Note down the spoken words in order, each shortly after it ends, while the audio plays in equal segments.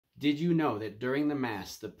Did you know that during the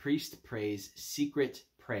Mass, the priest prays secret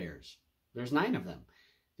prayers? There's 9 of them.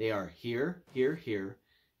 They are here, here, here,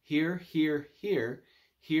 here, here, here,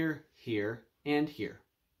 here, here, and here.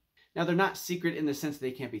 Now, they're not secret in the sense that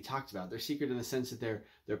they can't be talked about. They're secret in the sense that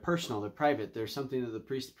they're personal, they're private. They're something that the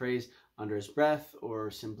priest prays under his breath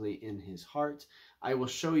or simply in his heart. I will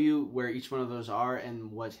show you where each one of those are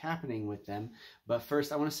and what's happening with them. But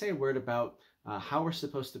first, I want to say a word about how we're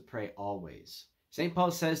supposed to pray always. St.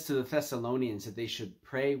 Paul says to the Thessalonians that they should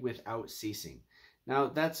pray without ceasing. Now,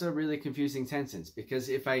 that's a really confusing sentence, because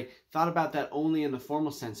if I thought about that only in the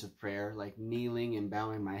formal sense of prayer, like kneeling and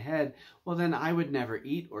bowing my head, well, then I would never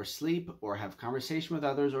eat or sleep or have conversation with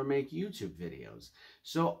others or make YouTube videos.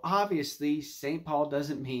 So obviously, St. Paul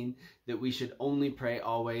doesn't mean that we should only pray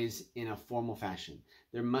always in a formal fashion.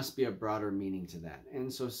 There must be a broader meaning to that.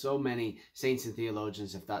 And so many saints and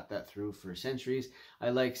theologians have thought that through for centuries. I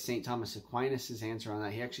like St. Thomas Aquinas' answer on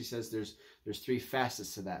that. He actually says there's 3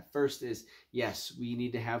 facets to that. First is, yes, we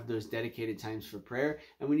need to have those dedicated times for prayer,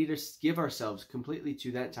 and we need to give ourselves completely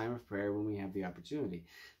to that time of prayer when we have the opportunity.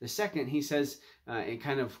 The second, he says, in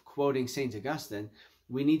kind of quoting St. Augustine,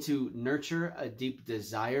 we need to nurture a deep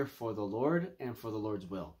desire for the Lord and for the Lord's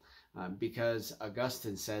will. Because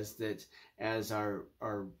Augustine says that as our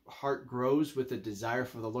heart grows with a desire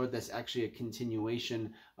for the Lord, that's actually a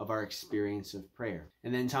continuation of our experience of prayer.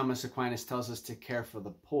 And then Thomas Aquinas tells us to care for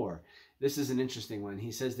the poor. This is an interesting one.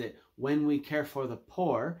 He says that when we care for the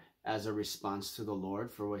poor as a response to the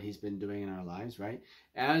Lord for what he's been doing in our lives, right?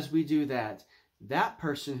 As we do that, that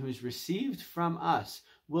person who's received from us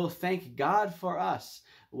will thank God for us,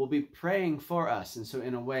 will be praying for us. And so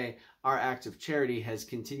in a way, our act of charity has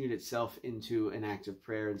continued itself into an act of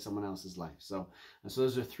prayer in someone else's life. So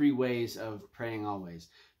those are 3 ways of praying always.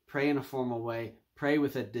 Pray in a formal way, pray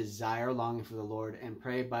with a desire, longing for the Lord, and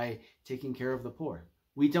pray by taking care of the poor.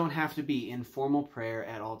 We don't have to be in formal prayer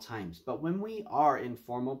at all times. But when we are in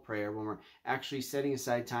formal prayer, when we're actually setting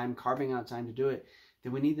aside time, carving out time to do it,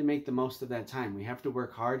 then we need to make the most of that time. We have to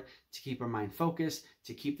work hard to keep our mind focused,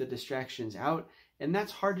 to keep the distractions out. And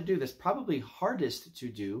that's hard to do. That's probably hardest to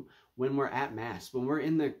do when we're at Mass. When we're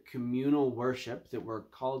in the communal worship that we're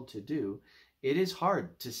called to do, it is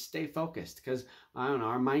hard to stay focused because, I don't know,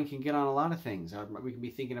 our mind can get on a lot of things. We can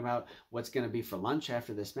be thinking about what's going to be for lunch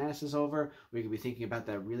after this Mass is over. We can be thinking about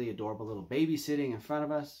that really adorable little baby sitting in front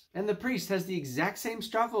of us. And the priest has the exact same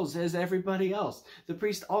struggles as everybody else. The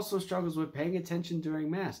priest also struggles with paying attention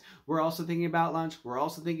during Mass. We're also thinking about lunch. We're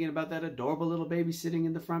also thinking about that adorable little baby sitting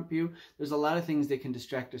in the front pew. There's a lot of things that can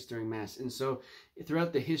distract us during Mass. And so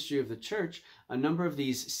throughout the history of the Church, a number of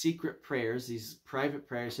these secret prayers, these private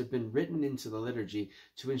prayers, have been written into the liturgy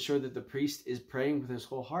to ensure that the priest is praying with his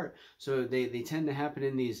whole heart. So they tend to happen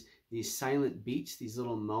in these silent beats, these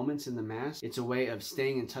little moments in the Mass. It's a way of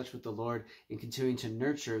staying in touch with the Lord and continuing to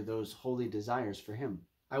nurture those holy desires for him.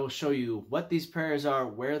 I will show you what these prayers are,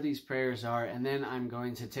 where these prayers are, and then I'm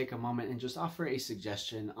going to take a moment and just offer a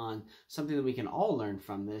suggestion on something that we can all learn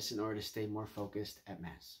from this in order to stay more focused at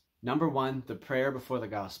Mass. Number 1, the prayer before the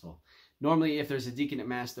gospel. Normally, if there's a deacon at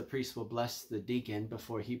Mass, the priest will bless the deacon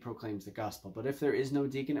before he proclaims the gospel. But if there is no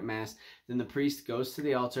deacon at Mass, then the priest goes to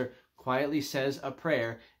the altar, quietly says a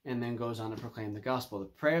prayer, and then goes on to proclaim the gospel. The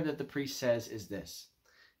prayer that the priest says is this: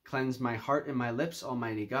 "Cleanse my heart and my lips,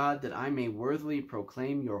 Almighty God, that I may worthily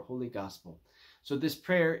proclaim your holy gospel." So this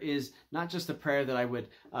prayer is not just a prayer that I would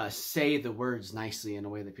say the words nicely in a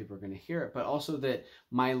way that people are going to hear it, but also that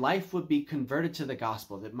my life would be converted to the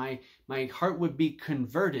gospel, that my heart would be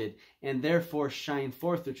converted and therefore shine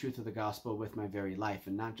forth the truth of the gospel with my very life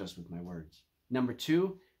and not just with my words. Number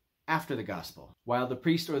 2, after the gospel. While the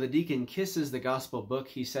priest or the deacon kisses the gospel book,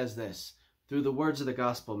 he says this: "Through the words of the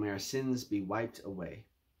gospel may our sins be wiped away."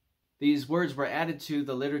 These words were added to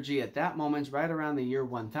the liturgy at that moment, right around the year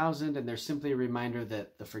 1000, and they're simply a reminder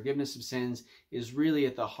that the forgiveness of sins is really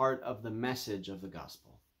at the heart of the message of the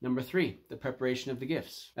gospel. Number 3, the preparation of the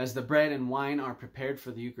gifts. As the bread and wine are prepared for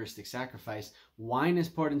the Eucharistic sacrifice, wine is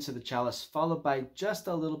poured into the chalice, followed by just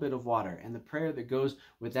a little bit of water, and the prayer that goes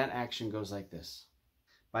with that action goes like this: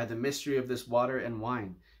 "By the mystery of this water and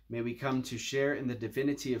wine, may we come to share in the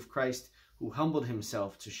divinity of Christ, who humbled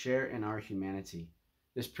himself to share in our humanity."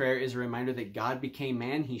 This prayer is a reminder that God became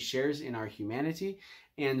man, he shares in our humanity,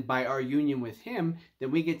 and by our union with him,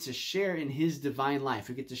 then we get to share in his divine life.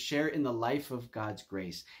 We get to share in the life of God's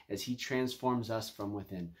grace as he transforms us from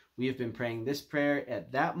within. We have been praying this prayer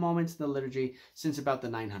at that moment in the liturgy since about the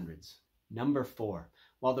 900s. Number 4,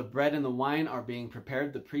 while the bread and the wine are being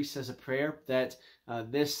prepared, the priest says a prayer that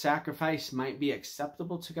this sacrifice might be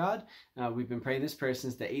acceptable to God. We've been praying this prayer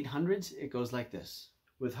since the 800s. It goes like this: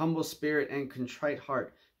 "With humble spirit and contrite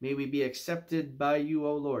heart, May we be accepted by you,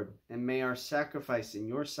 O Lord, and may our sacrifice in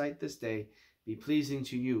your sight this day be pleasing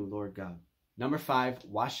to you, Lord God. Number 5,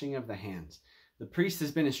 washing of the hands. The priest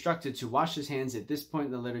has been instructed to wash his hands at this point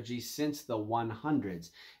in the liturgy since the 100s.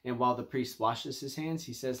 And while the priest washes his hands,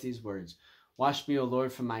 he says these words, "Wash me, O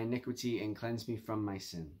Lord, from my iniquity and cleanse me from my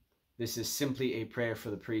sin." This is simply a prayer for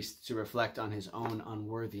the priest to reflect on his own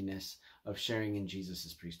unworthiness of sharing in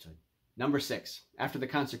Jesus' priesthood. Number 6, after the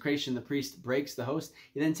consecration, the priest breaks the host.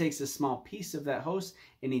 He then takes a small piece of that host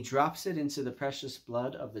and he drops it into the precious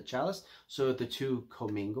blood of the chalice so that the two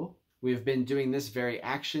commingle. We have been doing this very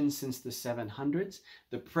action since the 700s.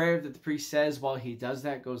 The prayer that the priest says while he does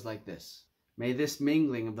that goes like this. May this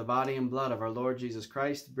mingling of the body and blood of our Lord Jesus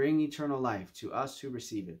Christ bring eternal life to us who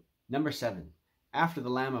receive it. Number 7, after the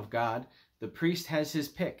Lamb of God, the priest has his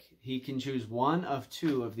pick. He can choose one of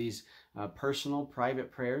two of these personal,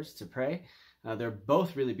 private prayers to pray. They're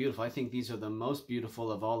both really beautiful. I think these are the most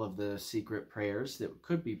beautiful of all of the secret prayers that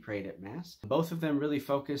could be prayed at Mass. Both of them really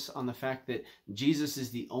focus on the fact that Jesus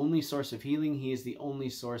is the only source of healing. He is the only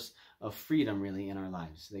source of freedom, really, in our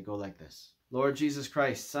lives. They go like this. Lord Jesus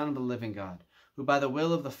Christ, Son of the living God, who by the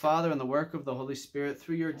will of the Father and the work of the Holy Spirit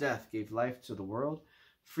through your death gave life to the world,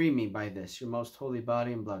 free me by this, your most holy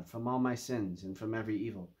body and blood, from all my sins and from every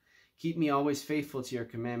evil. Keep me always faithful to your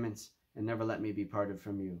commandments and never let me be parted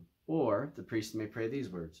from you. Or the priest may pray these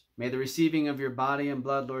words. May the receiving of your body and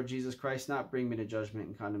blood, Lord Jesus Christ, not bring me to judgment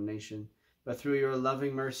and condemnation, but through your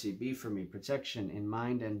loving mercy be for me protection in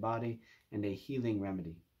mind and body and a healing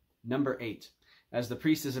remedy. Number 8. As the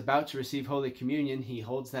priest is about to receive Holy Communion, he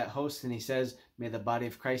holds that host and he says, may the body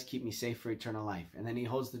of Christ keep me safe for eternal life. And then he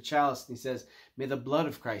holds the chalice and he says, may the blood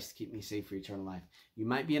of Christ keep me safe for eternal life. You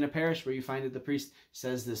might be in a parish where you find that the priest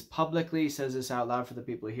says this publicly, says this out loud for the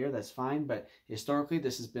people here. That's fine. But historically,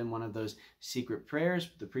 this has been one of those secret prayers.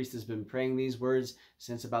 The priest has been praying these words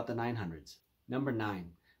since about the 900s. Number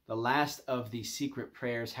 9. The last of the secret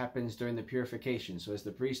prayers happens during the purification. So as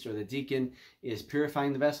the priest or the deacon is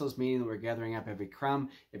purifying the vessels, meaning that we're gathering up every crumb,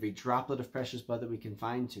 every droplet of precious blood that we can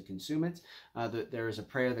find to consume it, there is a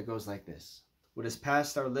prayer that goes like this. What has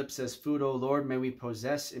passed our lips as food, O Lord, may we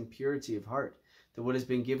possess in purity of heart, that what has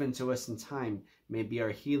been given to us in time may be our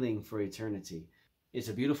healing for eternity. It's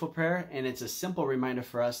a beautiful prayer, and it's a simple reminder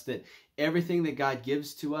for us that everything that God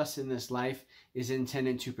gives to us in this life is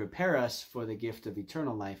intended to prepare us for the gift of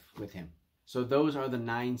eternal life with Him. So those are the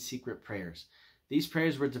 9 secret prayers. These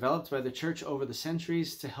prayers were developed by the Church over the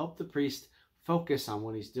centuries to help the priest focus on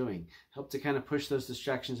what he's doing, help to kind of push those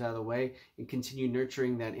distractions out of the way and continue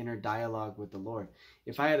nurturing that inner dialogue with the Lord.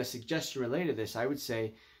 If I had a suggestion related to this, I would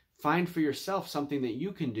say, find for yourself something that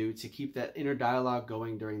you can do to keep that inner dialogue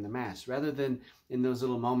going during the Mass, rather than in those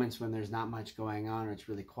little moments when there's not much going on or it's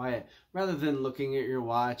really quiet, rather than looking at your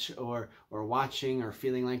watch or watching or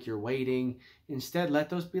feeling like you're waiting. Instead, let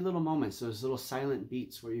those be little moments, those little silent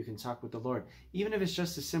beats where you can talk with the Lord. Even if it's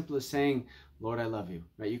just as simple as saying, Lord, I love you,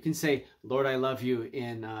 right? You can say, Lord, I love you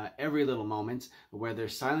in every little moment where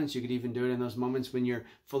there's silence. You could even do it in those moments when you're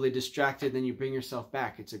fully distracted, then you bring yourself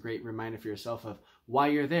back. It's a great reminder for yourself of why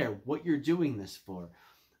you're there, what you're doing this for.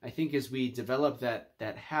 I think as we develop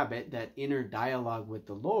that habit, that inner dialogue with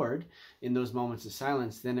the Lord in those moments of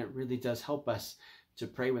silence, then it really does help us to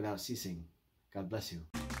pray without ceasing. God bless you.